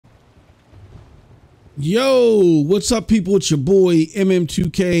Yo, what's up, people? It's your boy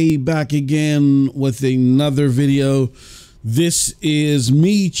MM2K back again with another video. This is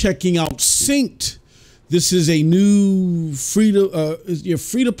me checking out SYNCED. This is a new free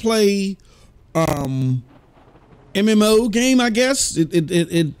to play MMO game, I guess.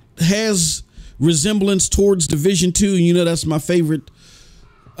 It has resemblance towards Division 2. You know, that's my favorite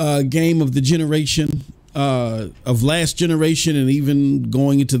game of the generation, of last generation, and even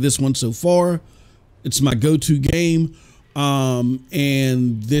going into this one so far. It's my go-to game,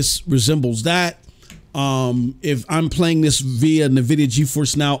 and this resembles that. If I'm playing this via NVIDIA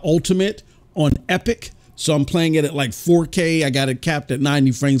Geforce Now Ultimate on Epic, so I'm playing it at like 4K. I got it capped at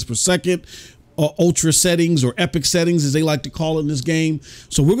 90 frames per second, ultra settings or epic settings as they like to call it in this game.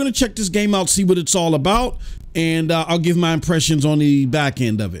 So we're gonna check this game out, see what it's all about, and I'll give my impressions on the back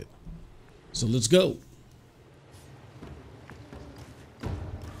end of it. So let's go.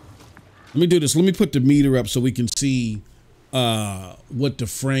 Let me do this. Let me put the meter up so we can see what the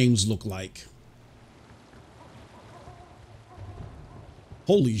frames look like.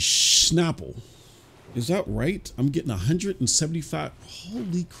 Holy snapple. Is that right? I'm getting 175.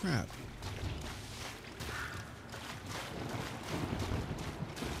 Holy crap.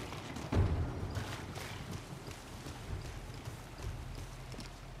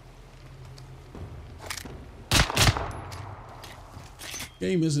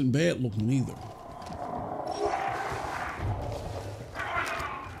 Game isn't bad looking either.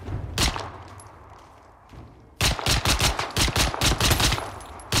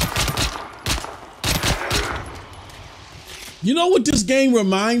 You know what this game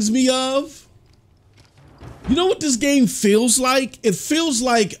reminds me of? You know what this game feels like? It feels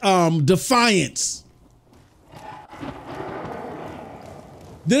like Defiance.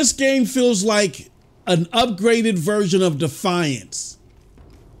 This game feels like an upgraded version of Defiance.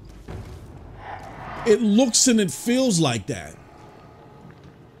 It looks and it feels like that.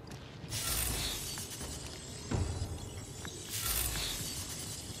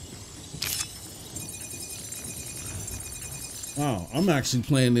 Wow, I'm actually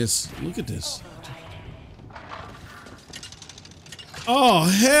playing this. Look at this. Oh,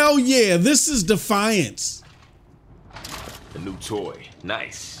 hell yeah. This is Defiance. A new toy.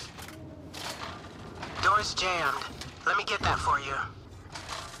 Nice. Door's jammed. Let me get that for you.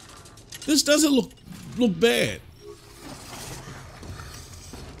 This doesn't look bad.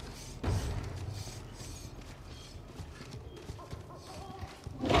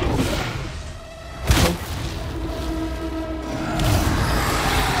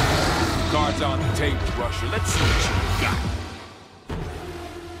 Cards on the table, Rusher. Let's see what you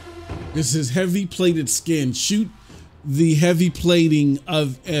got. This is heavy plated skin. Shoot the heavy plating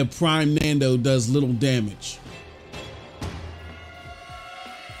of a Prime Nando does little damage.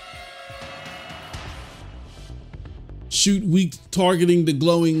 Shoot weak, targeting the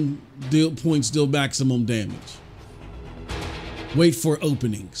glowing points deal maximum damage. Wait for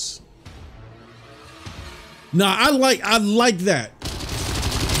openings. Nah, I like that.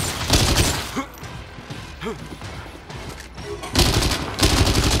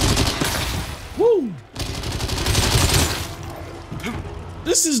 Woo!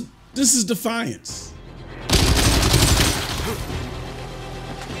 This is Defiance.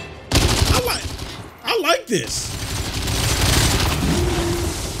 I like this.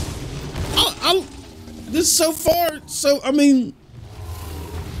 This so far, so I mean,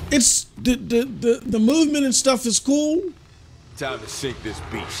 it's the movement and stuff is cool. Time to sink this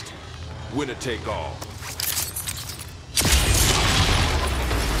beast. Winner take all.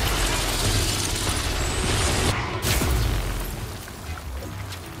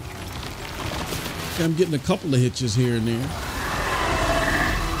 I'm getting a couple of hitches here and there.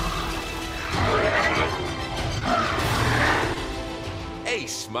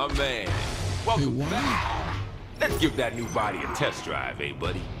 Ace, my man. Welcome back. Let's give that new body a test drive, eh,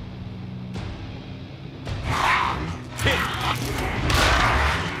 buddy? Hit.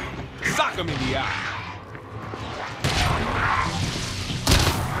 Sock him in the eye.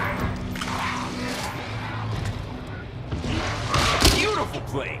 Beautiful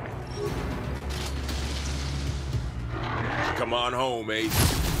play. Come on home,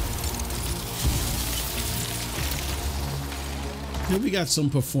 Ace. Yeah, we got some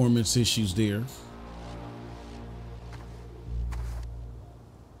performance issues there.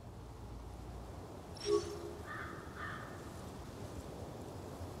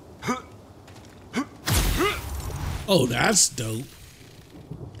 Oh, that's dope.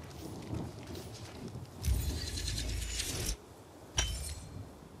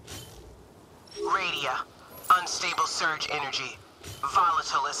 Radia. Unstable surge energy.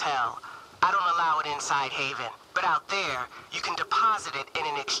 Volatile as hell. I don't allow it inside Haven, but out there, you can deposit it in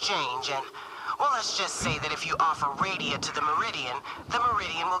an exchange and, well, let's just say that if you offer Radia to the Meridian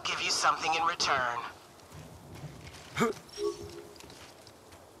will give you something in return.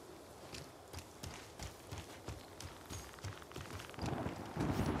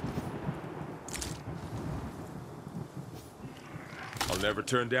 I'll never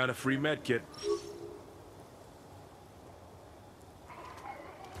turn down a free med kit.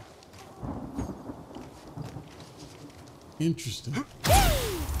 Interesting.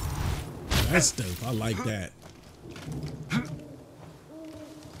 That's dope. I like that.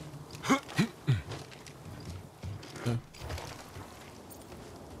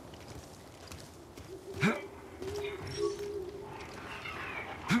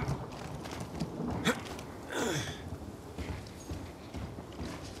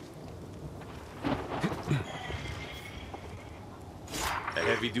 A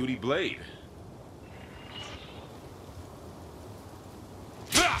heavy-duty blade.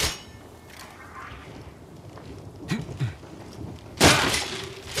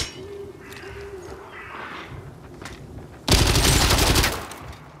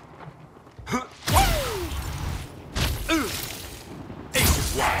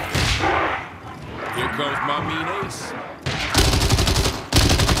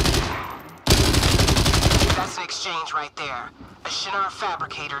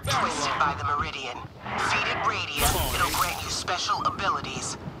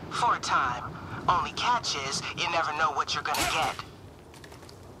 You never know what you're gonna get.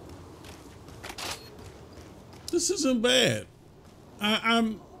 This isn't bad.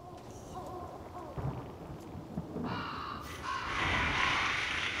 I'm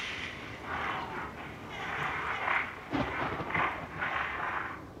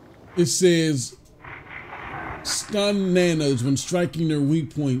It says stun nanos when striking their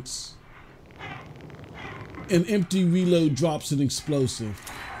weak points. An empty reload drops an explosive.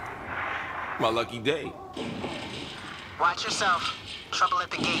 My lucky day. Watch yourself. Trouble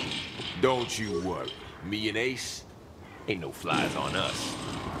at the gate. Don't you worry. Me and Ace, ain't no flies on us.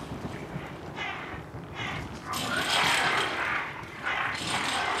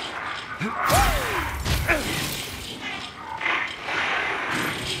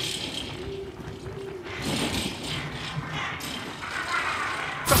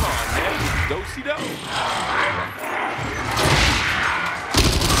 Come on, man. Do-si-do.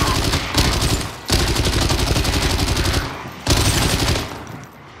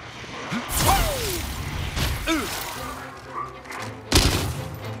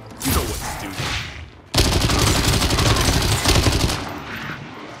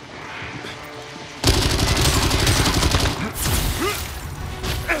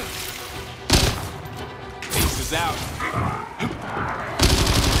 Out.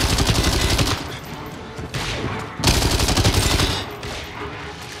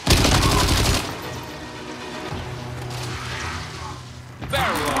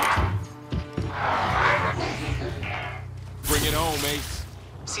 Barrel up. Bring it home, Ace.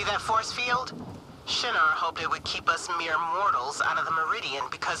 See that force field? Shinar hoped it would keep us mere mortals out of the Meridian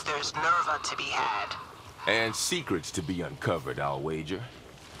because there's Nerva to be had. And secrets to be uncovered, I'll wager.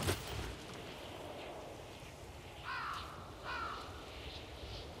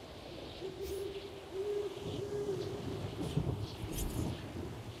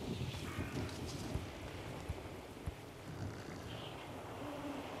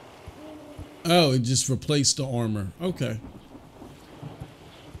 Oh, it just replaced the armor. Okay.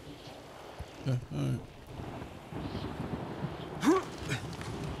 Yeah, all right.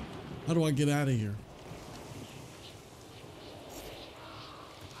 How do I get out of here?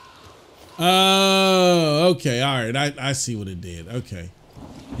 Oh, okay. All right. I see what it did. Okay.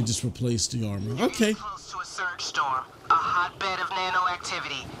 It just replaced the armor. Okay. Close to a surge storm, a hotbed of nano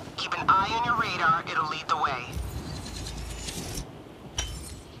activity. Keep an eye on your radar. It'll lead the way.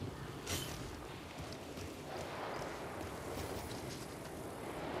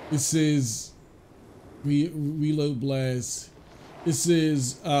 It says reload blast. It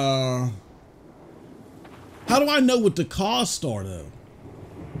says how do I know what the costs are though?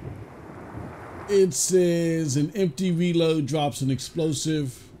 It says an empty reload drops an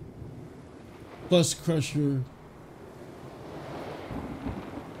explosive plus crusher.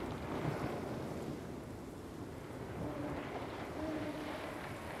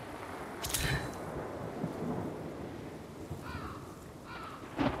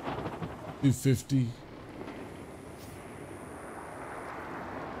 $250.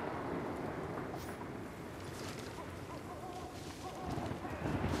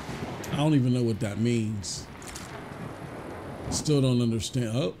 I don't even know what that means. Still don't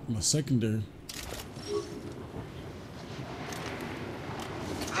understand. Oh, my secondary.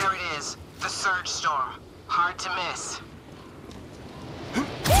 There it is. The surge storm. Hard to miss.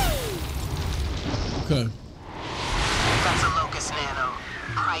 Okay. That's a Locust Nano.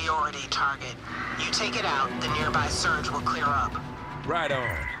 Priority target. You take it out, the nearby surge will clear up. Right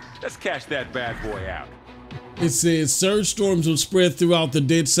on. Let's catch that bad boy out. It says surge storms will spread throughout the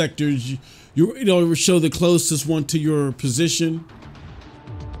dead sectors. You know, show the closest one to your position.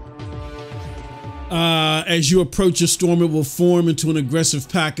 As you approach a storm, it will form into an aggressive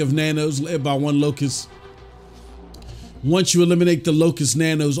pack of nanos led by one locust. Once you eliminate the locust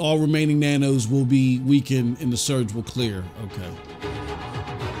nanos, all remaining nanos will be weakened and the surge will clear. Okay.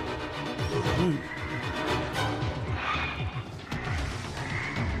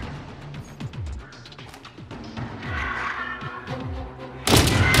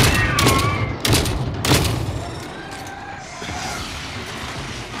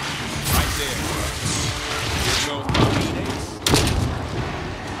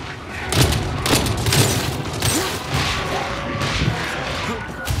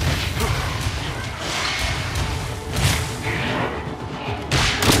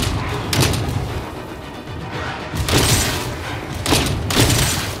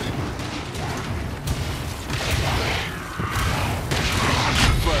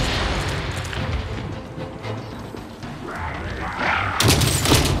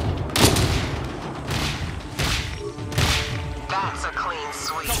 That's a clean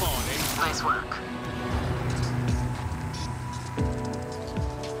sweep. Come on, eh? Nice work.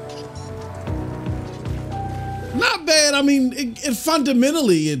 Not bad. I mean, it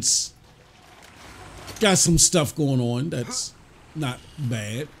fundamentally, it's got some stuff going on that's not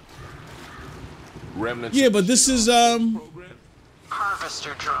bad. Remnants. Yeah, but this is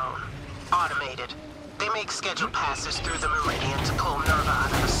Harvester drone. Automated. They make scheduled passes through the Meridian to pull Nerva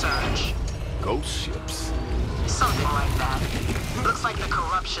out of the surge. Ghost ships. Something like that. Looks like the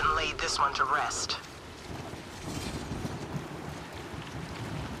corruption laid this one to rest.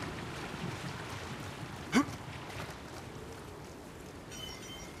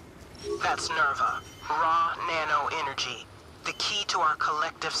 That's Nerva. Raw nano energy. The key to our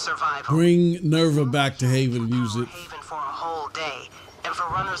collective survival. bring Nerva back to Haven and use it. Haven for a whole day. And for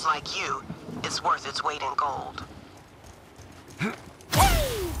runners like you, it's worth its weight in gold.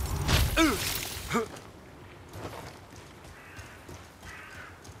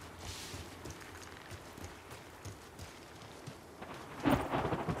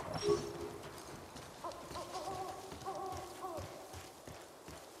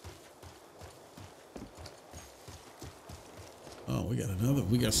 Oh,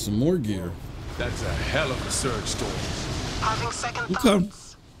 we got some more gear. That's a hell of a surge storm. Having second Okay.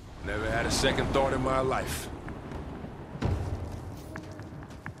 thoughts. Never had a second thought in my life.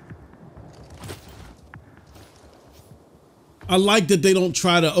 I like that they don't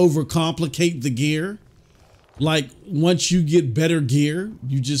try to overcomplicate the gear. Like, once you get better gear,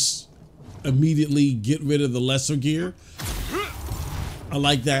 you just immediately get rid of the lesser gear. I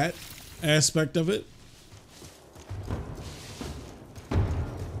like that aspect of it.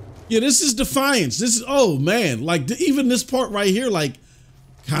 Yeah, this is Defiance. This is, oh man, like even this part right here, like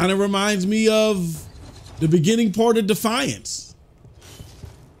kind of reminds me of the beginning part of Defiance.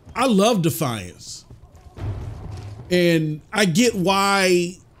 I love Defiance. And I get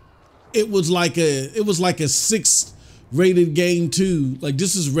why it was like a 6 rated game too. Like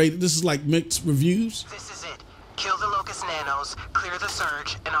this is rated, this is like mixed reviews. This is it. Kill the Locust Nanos, clear the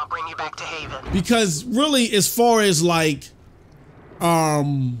surge, and I'll bring you back to Haven. Because really, as far as like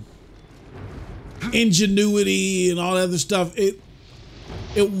ingenuity and all that other stuff, it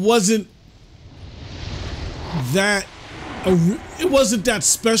wasn't that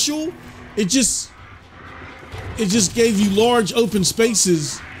special. It just gave you large open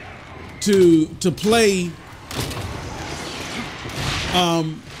spaces to play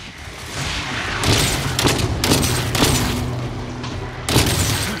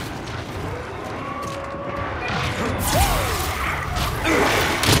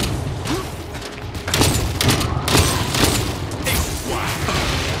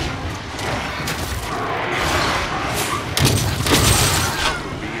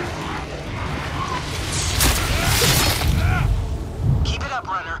Keep it up,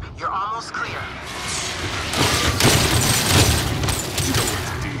 runner. You're almost clear. You know what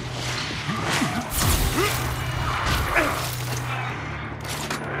to do.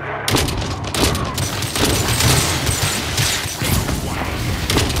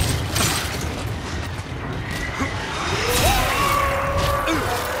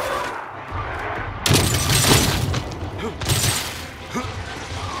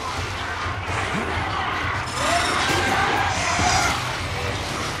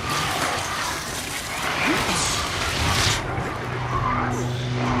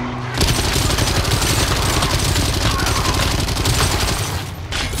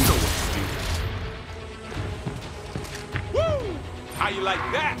 you like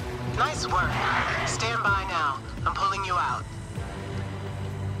that? Nice work. Stand by now. I'm pulling you out.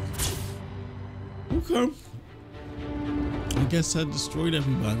 Okay. I guess I destroyed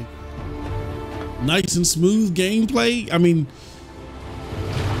everybody. Nice and smooth gameplay. I mean,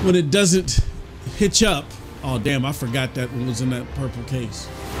 when it doesn't hitch up. Oh, damn, I forgot that one was in that purple case.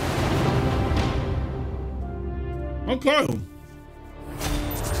 Okay.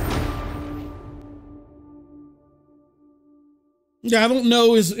 Yeah, I don't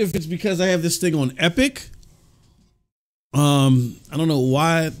know if it's because I have this thing on Epic. I don't know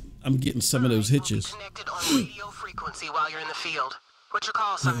why I'm getting some of those hitches. Connected on radio frequency while you're in the field. What's your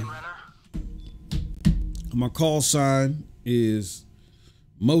call sign, Runner? My call sign is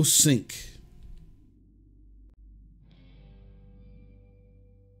Most Sync.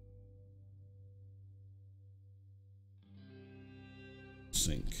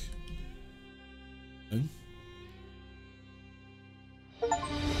 Sync. Okay.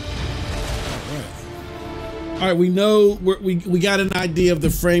 All right, we know we got an idea of the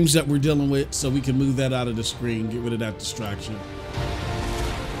frames that we're dealing with, so we can move that out of the screen, get rid of that distraction.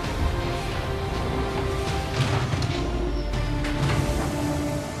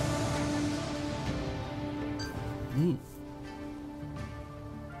 Ooh.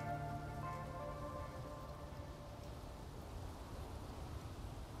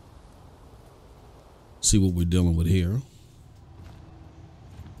 See what we're dealing with here.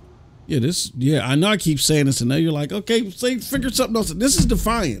 Yeah, I know I keep saying this, and now you're like, okay, figure something else. This is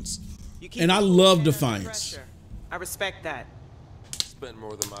Defiance, and I love Defiance. I respect that. Spent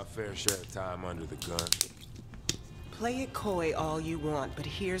more than my fair share of time under the gun. Play it coy all you want, but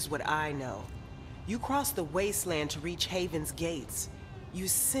here's what I know. You cross the wasteland to reach Haven's gates. You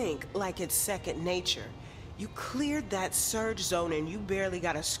sink like it's second nature. You cleared that surge zone and you barely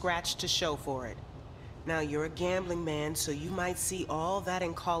got a scratch to show for it. Now you're a gambling man, so you might see all that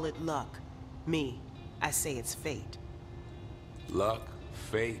and call it luck. Me, I say it's fate. Luck,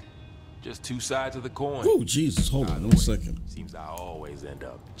 fate, just two sides of the coin. Oh, Jesus, hold on 1 second. Seems I always end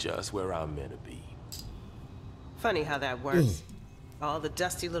up just where I'm meant to be. Funny how that works. All the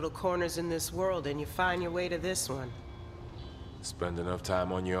dusty little corners in this world and you find your way to this one. Spend enough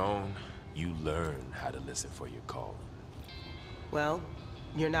time on your own, you learn how to listen for your calling. Well,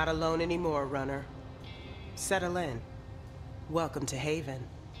 you're not alone anymore, Runner. Settle in. Welcome to Haven.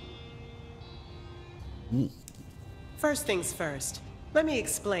 First things first, let me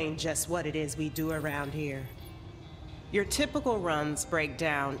explain just what it is we do around here. Your typical runs break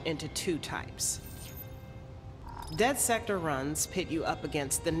down into two types. Dead Sector runs pit you up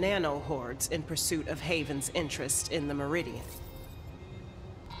against the nano hordes in pursuit of Haven's interest in the Meridian.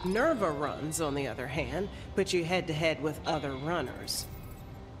 Nerva runs, on the other hand, put you head-to-head with other runners.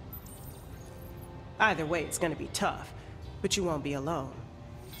 Either way, it's going to be tough, but you won't be alone.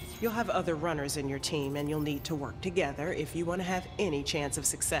 You'll have other runners in your team, and you'll need to work together if you want to have any chance of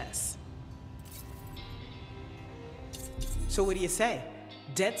success. So what do you say?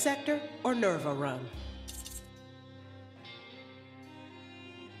 Dead Sector or Nerva run?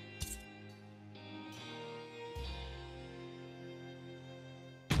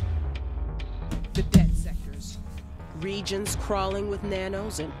 The dead sectors. Regions crawling with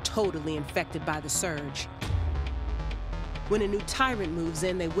nanos and totally infected by the surge. When a new tyrant moves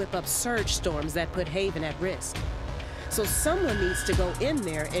in, they whip up surge storms that put Haven at risk. So someone needs to go in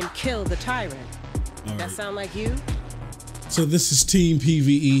there and kill the tyrant. All That right. sound like you? So this is Team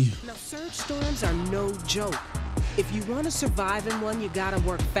PvE. Now, surge storms are no joke. If you want to survive in one, you gotta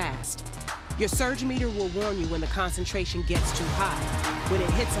work fast. Your surge meter will warn you when the concentration gets too high. When it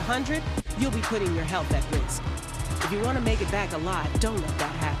hits 100, you'll be putting your health at risk. If you want to make it back alive, don't let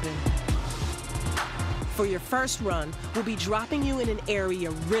that happen. For your first run, we'll be dropping you in an area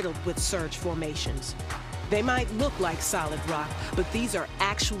riddled with surge formations. They might look like solid rock, but these are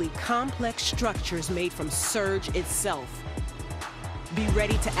actually complex structures made from surge itself. Be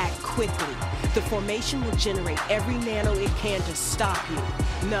ready to act quickly. The formation will generate every nano it can to stop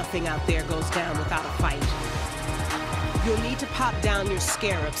you. Nothing out there goes down without a fight. You'll need to pop down your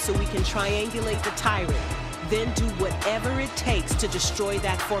scarab so we can triangulate the tyrant, then do whatever it takes to destroy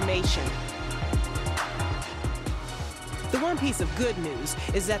that formation. The one piece of good news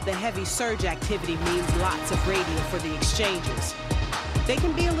is that the heavy surge activity means lots of radio for the exchanges. They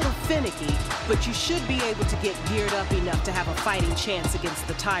can be a little finicky, but you should be able to get geared up enough to have a fighting chance against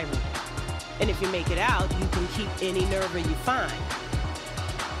the tyrant. And if you make it out, you can keep any Nerva you find.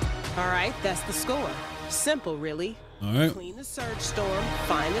 All right, that's the score. Simple, really. All right. Clean the surge storm,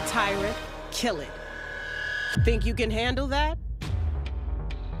 find the tyrant, kill it. Think you can handle that?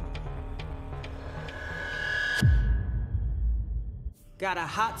 Got a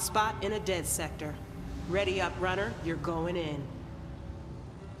hot spot in a dead sector. Ready up, runner. You're going in.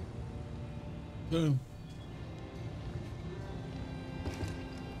 Yeah.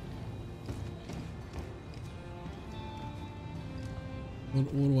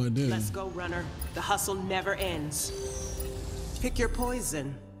 What do I do? Let's go, runner. The hustle never ends. Pick your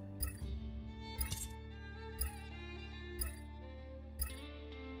poison.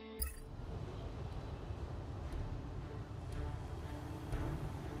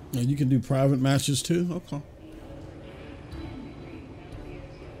 Now you can do private matches too? Okay.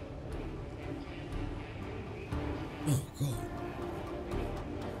 Oh, God.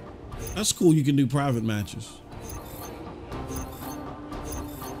 That's cool. You can do private matches.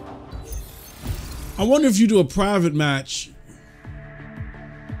 I wonder if you do a private match,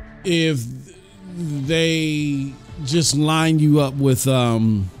 if they just line you up with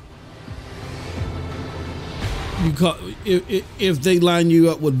if they line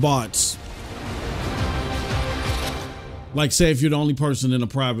you up with bots. Like, say if you're the only person in a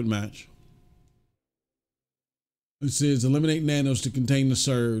private match. It says eliminate nanos to contain the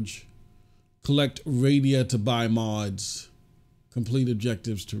surge, collect radia to buy mods, complete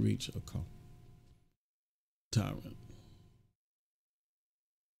objectives to reach a call. Tyrant.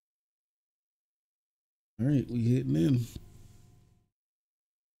 All right, we hitting in.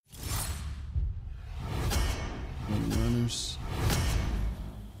 Runners.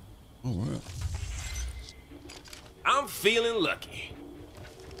 All right. I'm feeling lucky.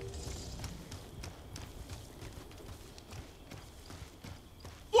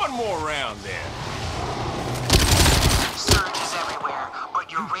 One more round then. Surge is everywhere, but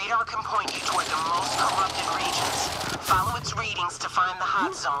your radar can point you toward the most corrupted regions. Follow its readings to find the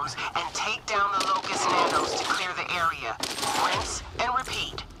hot zones and take down the locust nanos to clear the area. Rinse and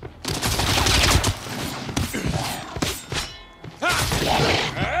repeat.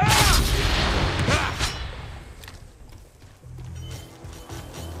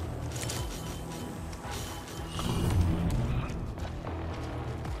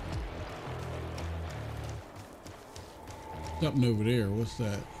 Something over there. What's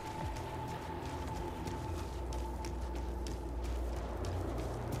that?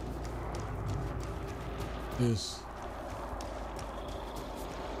 This.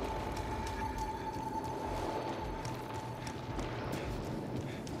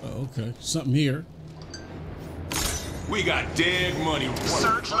 Oh, okay. Something here. We got dead money.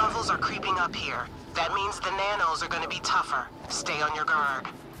 Surge levels are creeping up here. That means the nanos are going to be tougher. Stay on your guard.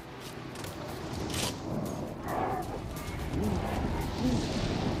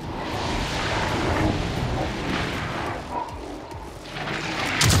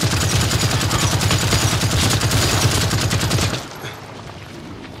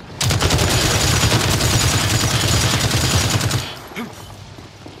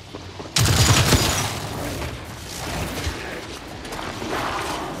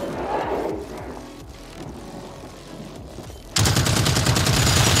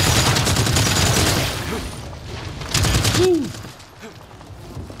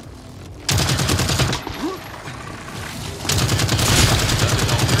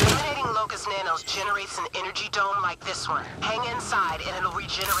 Generates an energy dome like this one. Hang inside and it'll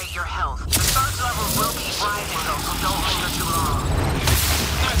regenerate your health. The surge level will keep rising though, so don't linger too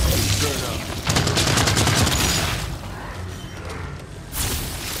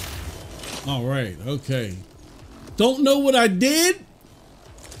long. All right, okay. Don't know what I did.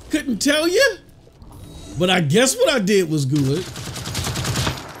 Couldn't tell you. But I guess what I did was good.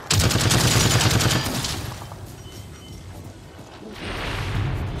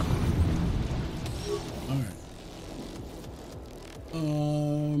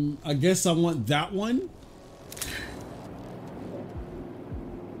 I guess I want that one.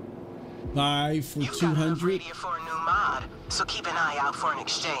 Buy for 200. Ready for a new mod, so keep an eye out for an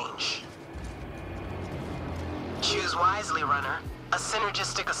exchange. Choose wisely, runner. A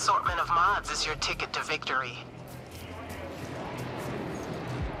synergistic assortment of mods is your ticket to victory.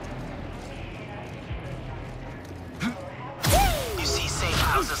 You see safe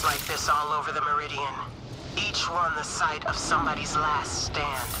houses like this all over the Meridian. Each one the site of somebody's last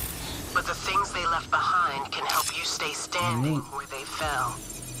stand. But the things they left behind can help you stay standing where they fell.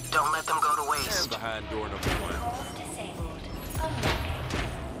 Don't let them go to waste. Stand behind door number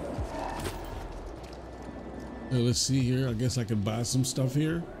 1. Let's see here. I guess I could buy some stuff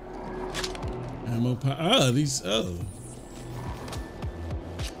here. Ammo. These. Oh.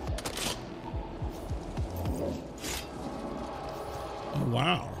 Oh,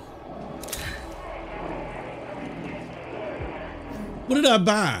 wow. What did I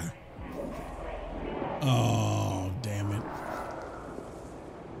buy? Oh, damn it.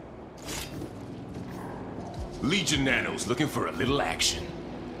 Legion Nanos looking for a little action.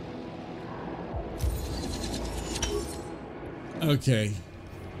 Okay.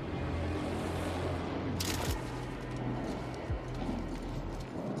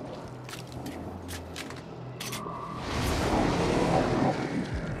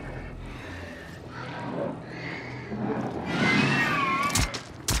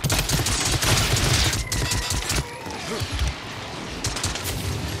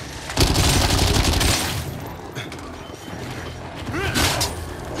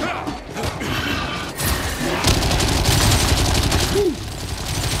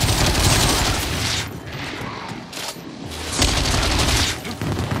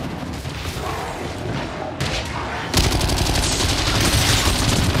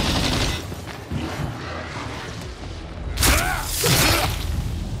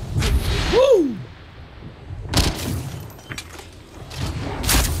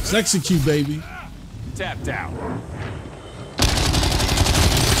 Let's execute, baby. Tapped out.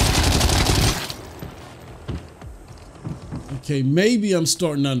 Okay, maybe I'm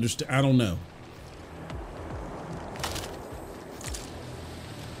starting to understand. I don't know.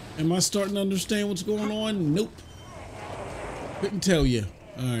 Am I starting to understand what's going on? Nope. Couldn't tell you.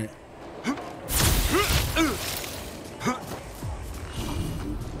 All right.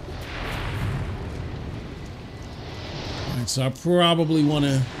 All right, so I probably want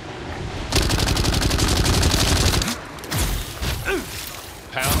to...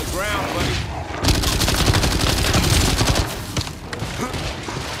 Pound the ground, buddy.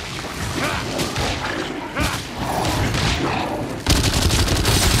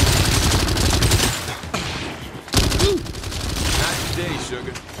 Not today,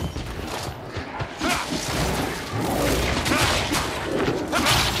 sugar.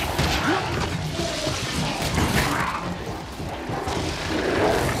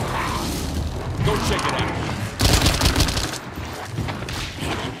 Go check it out.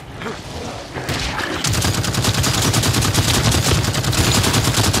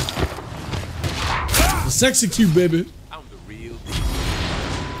 Let's execute, baby. I'm the real deal.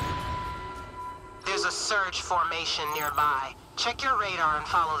 There's a surge formation nearby. Check your radar and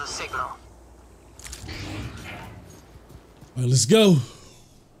follow the signal. All right, let's go.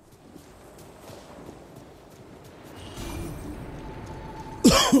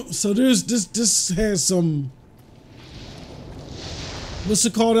 So there's this has some, what's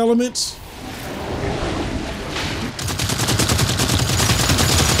it called, elements?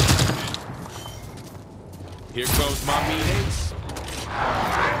 Here comes my meetings.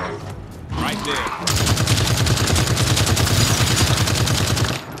 Right there.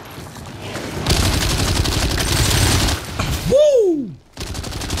 Woo!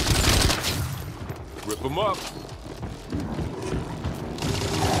 Rip them up.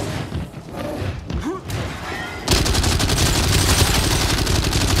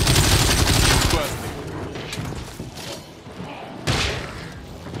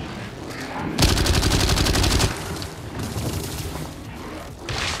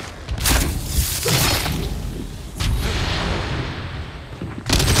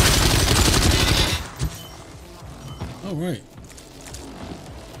 All right.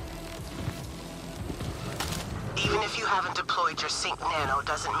 Even if you haven't deployed your Sync Nano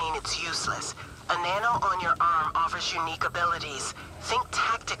doesn't mean it's useless. A nano on your arm offers unique abilities. Think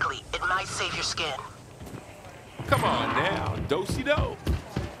tactically, it might save your skin. Come on now, do-si-do.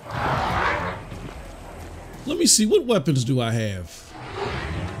 Let me see, what weapons do I have?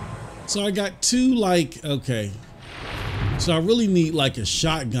 So I got two, like, okay. So I really need like a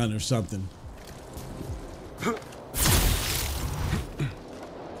shotgun or something.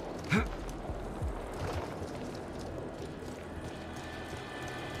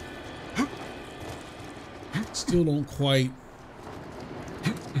 Still don't quite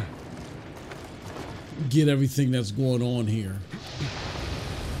get everything that's going on here.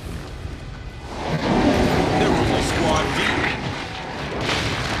 There was a squad deep.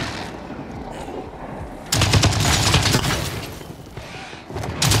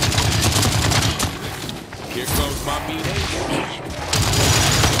 Here comes my meeting.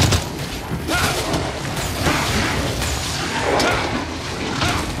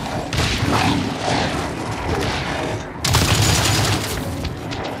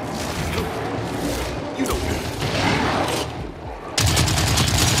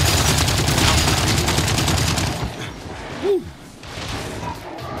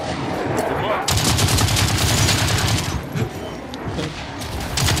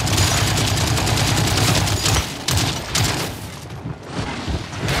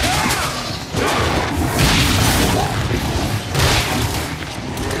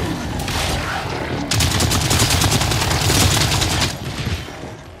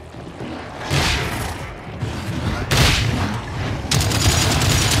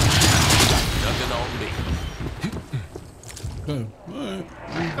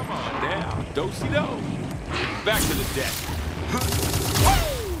 Do-si-do. Back to the deck.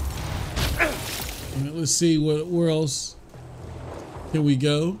 Right, let's see where else can we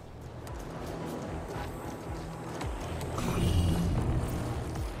go.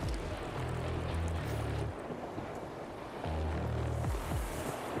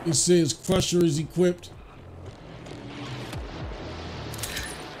 It says Crusher is equipped.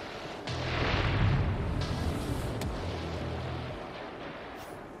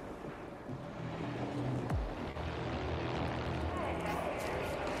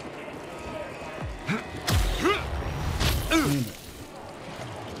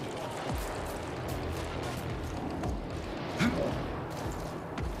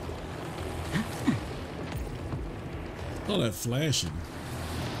 All that flashing.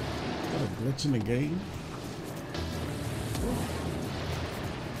 Is that a glitch in the game?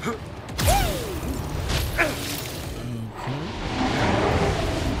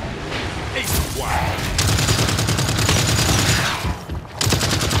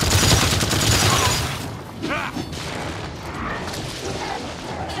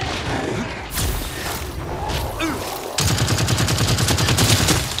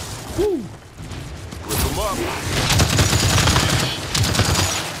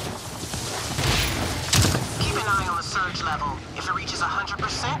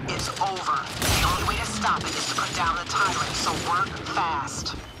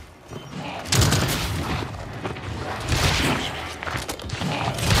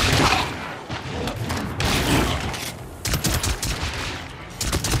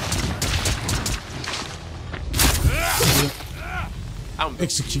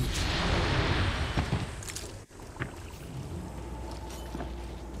 Execute.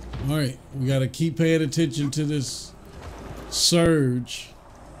 All right, we got to keep paying attention to this surge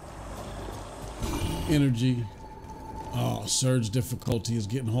energy. Oh, surge difficulty is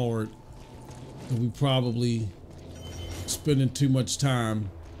getting hard. And we probably spending too much time.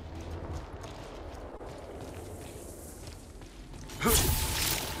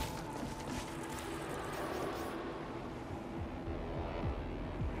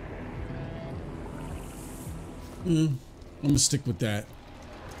 I'm gonna stick with that.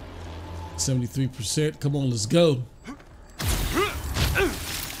 73%. Come on, let's go.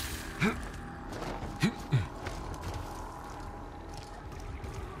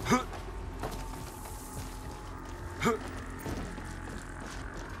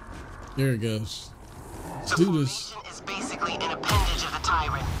 There it goes. Let's do this. Is basically an appendage of the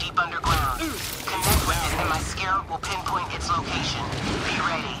Tyrant, deep underground. Connect with it, and my scarab will pinpoint its location. Be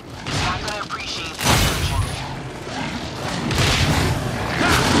ready. It's not gonna appreciate the intrusion.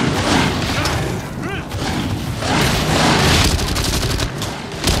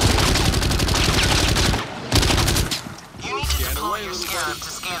 You need to deploy your scarab to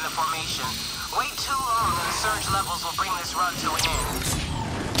scan the formation. Wait too long and the surge levels will bring this run to an end.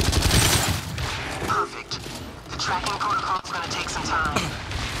 Perfect. The tracking protocol is going to take some time.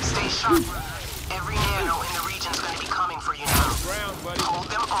 Stay sharp, brother. Every nano in the region's going to be coming for you now. Hold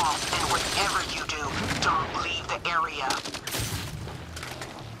them off, and whatever you do, don't leave the area.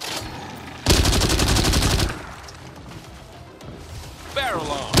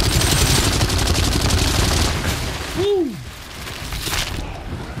 Barrel on. Woo!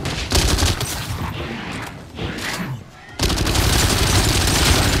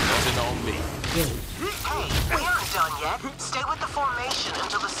 Hey, we aren't done yet. Stay with the formation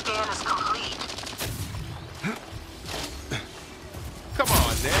until the scan is complete. Come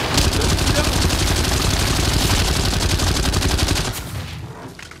on, man. Let's go.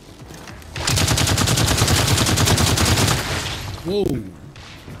 Whoa.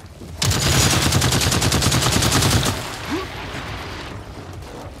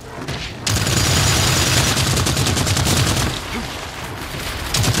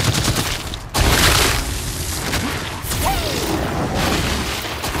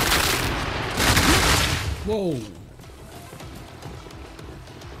 Whoa.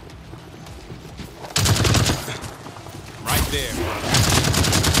 Right there, brother.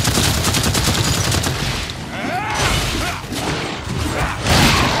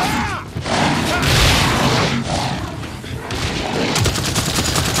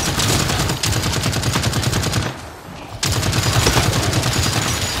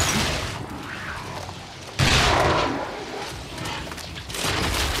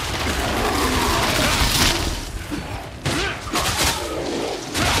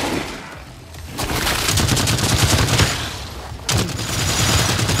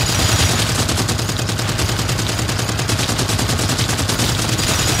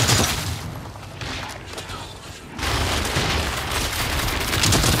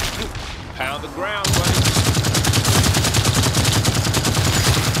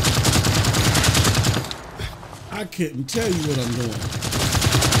 couldn't tell you what I'm doing.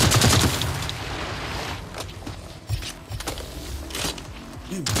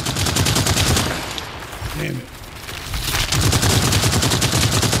 Damn it.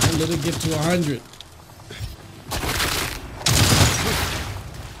 Don't let it get to 100.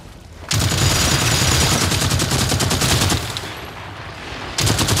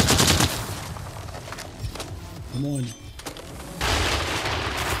 Come on.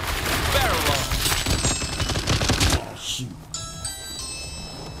 Barrel on. Oh, shoot.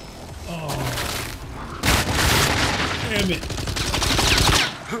 Oh. Damn it.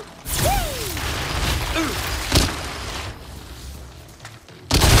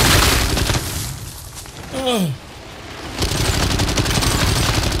 Oh.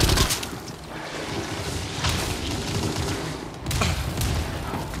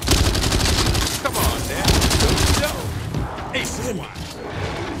 Come on, man. Go. Ace is wide.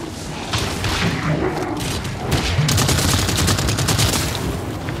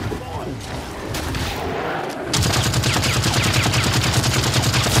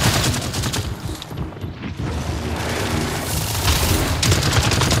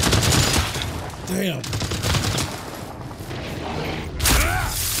 Damn.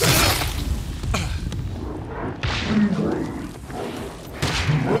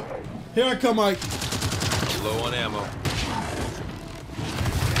 Here I come, Mike. Low on ammo.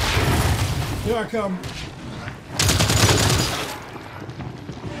 Here I come.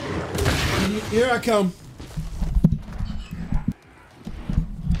 Here I come.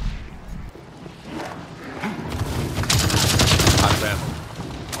 Hot ammo.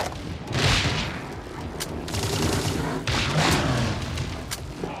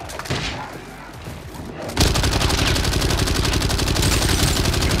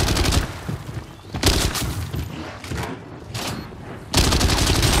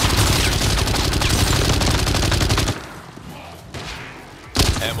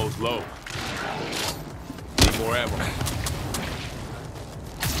 Ammo's low. Need more ammo.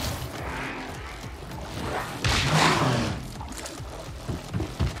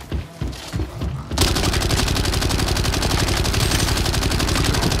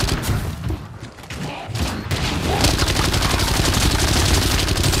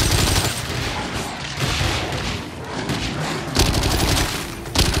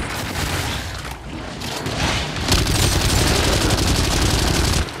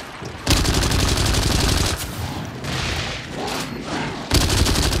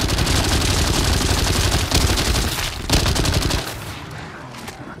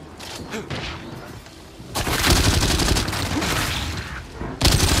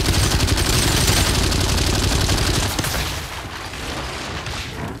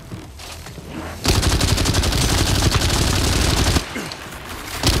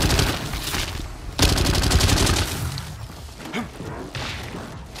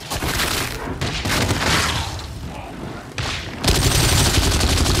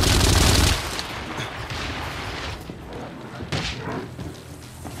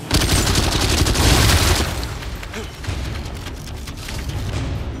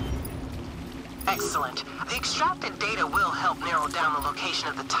 Excellent. The extracted data will help narrow down the location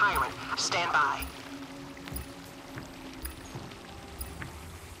of the tyrant. Stand by.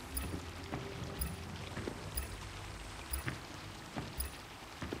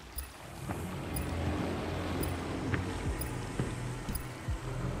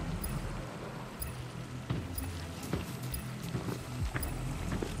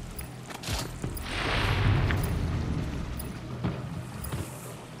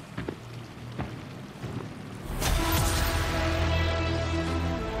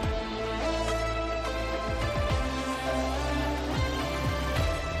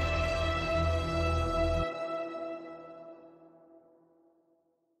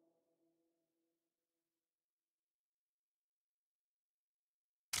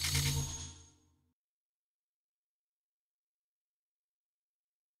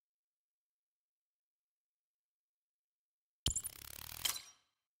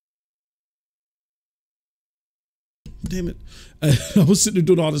 Damn it. I was sitting there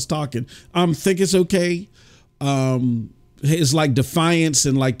doing all this talking. Think it's okay. It's like Defiance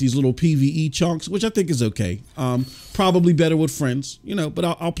and like these little PvE chunks, which I think is okay. Probably better with friends, you know, but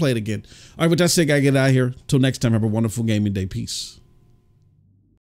I'll play it again. All right, with that said, I gotta get out of here. Till next time, have a wonderful gaming day. Peace.